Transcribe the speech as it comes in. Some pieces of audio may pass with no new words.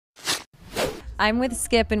I'm with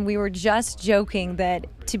Skip, and we were just joking that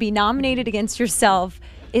to be nominated against yourself,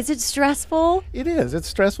 is it stressful? It is. It's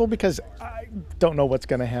stressful because I don't know what's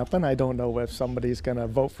going to happen. I don't know if somebody's going to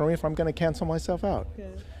vote for me, if I'm going to cancel myself out. Okay.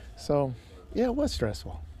 So, yeah, it was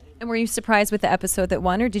stressful. And were you surprised with the episode that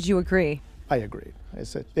won, or did you agree? I agreed. I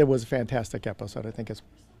said it was a fantastic episode. I think it's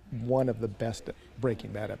one of the best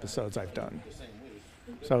Breaking Bad episodes I've done.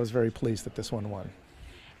 So I was very pleased that this one won.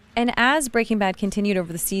 And as Breaking Bad continued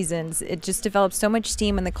over the seasons, it just developed so much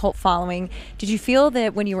steam and the cult following. Did you feel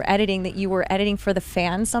that when you were editing, that you were editing for the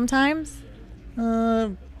fans sometimes?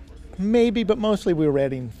 Maybe, but mostly we were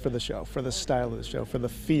editing for the show, for the style of the show, for the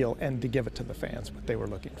feel, and to give it to the fans, what they were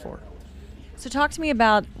looking for. So talk to me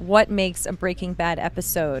about what makes a Breaking Bad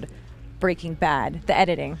episode Breaking Bad, the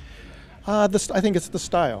editing. I think it's the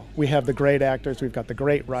style. We have the great actors, we've got the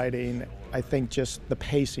great writing. I think just the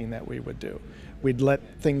pacing that we would do. We'd let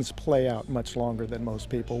things play out much longer than most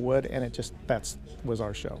people would, and that was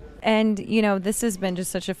our show. And, you know, this has been just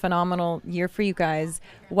such a phenomenal year for you guys.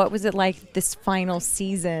 What was it like this final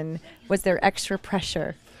season? Was there extra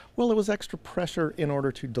pressure? Well, it was extra pressure in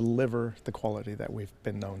order to deliver the quality that we've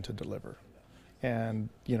been known to deliver. And,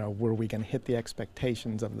 you know, were we going to hit the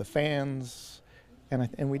expectations of the fans? And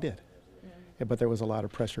we did. Yeah, but there was a lot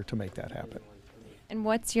of pressure to make that happen. And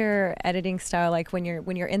what's your editing style like when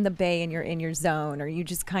you're in the bay and you're in your zone? Are you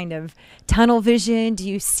just kind of tunnel vision? Do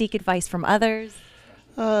you seek advice from others?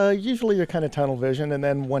 Usually you're kind of tunnel vision, and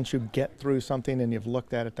then once you get through something and you've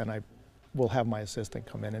looked at it, then I will have my assistant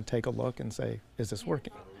come in and take a look and say, is this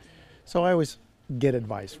working? So I always get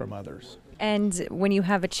advice from others. And when you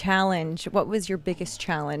have a challenge, what was your biggest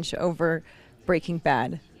challenge over Breaking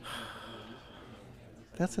Bad?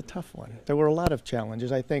 That's a tough one. There were a lot of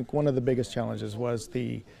challenges. I think one of the biggest challenges was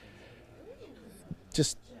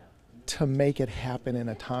just to make it happen in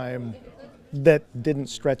a time that didn't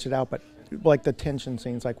stretch it out, but like the tension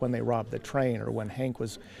scenes, like when they robbed the train or when Hank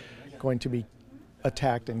was going to be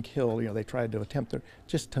attacked and killed, you know, they tried to attempt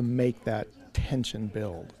just to make that tension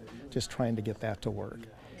build, just trying to get that to work.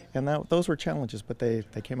 And those were challenges, but they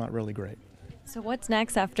came out really great. So what's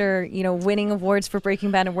next after, you know, winning awards for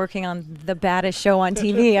Breaking Bad and working on the baddest show on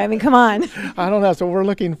TV? I mean, come on. I don't know. That's what we're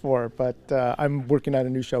looking for. But I'm working on a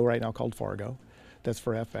new show right now called Fargo. That's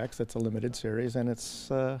for FX. It's a limited series, and it's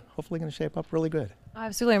hopefully going to shape up really good. Oh,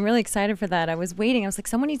 absolutely. I'm really excited for that. I was waiting. I was like,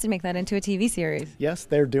 someone needs to make that into a TV series. Yes,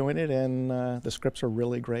 they're doing it, and the scripts are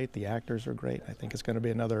really great. The actors are great. I think it's going to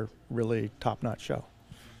be another really top-notch show.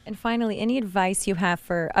 And finally, any advice you have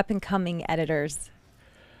for up-and-coming editors?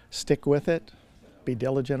 Stick with it, be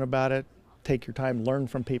diligent about it, take your time, learn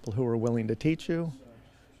from people who are willing to teach you,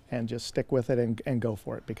 and just stick with it and go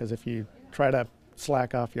for it, because if you try to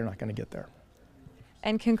slack off, you're not going to get there.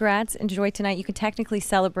 And congrats, enjoy tonight. You can technically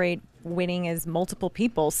celebrate winning as multiple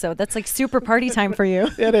people, so that's like super party time for you.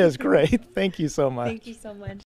 It is great. Thank you so much. Thank you so much.